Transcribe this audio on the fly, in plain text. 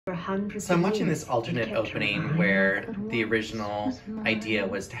For hundreds So I'm of watching years, this alternate they kept opening trying, where but the what original idea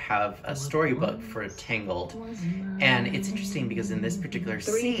was to have a storybook for Tangled. And it's interesting because in this particular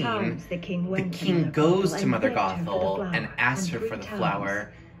Three scene, times the king goes to Mother begged her for the Gothel flower, and asks her and for the 3 flower,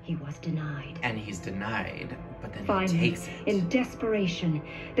 times he was denied. and he's denied, but then Finally, he takes it. in desperation,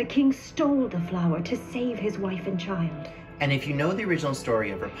 the king stole the flower to save his wife and child. And if you know the original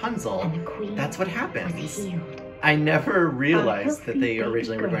story of And Rapunzel, the queen that's what was happens. healed. I never realized that healthy they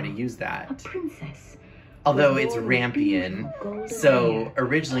originally were baby going to girl, use A that. princess. Although was it's born with Rampion, beautiful golden so hair.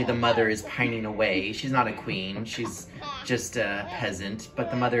 originally the mother is pining away. She's not a queen, she's just a peasant, but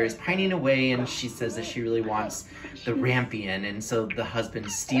the mother is pining away and she says that she really wants the Rampion, and so the husband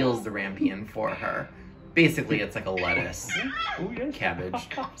steals the Rampion for her. Basically, it's like a lettuce, cabbage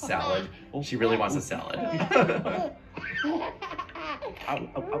salad. She really wants a salad.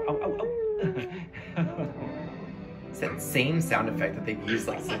 It's that same sound effect that they've used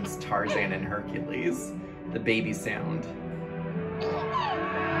like since Tarzan and Hercules. The baby sound.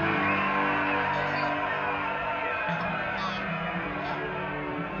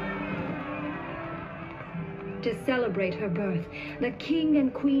 To celebrate her birth, the king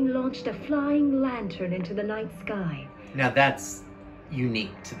and queen launched a flying lantern into the night sky. Now that's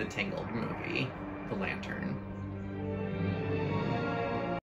unique to the Tangled movie, the lantern.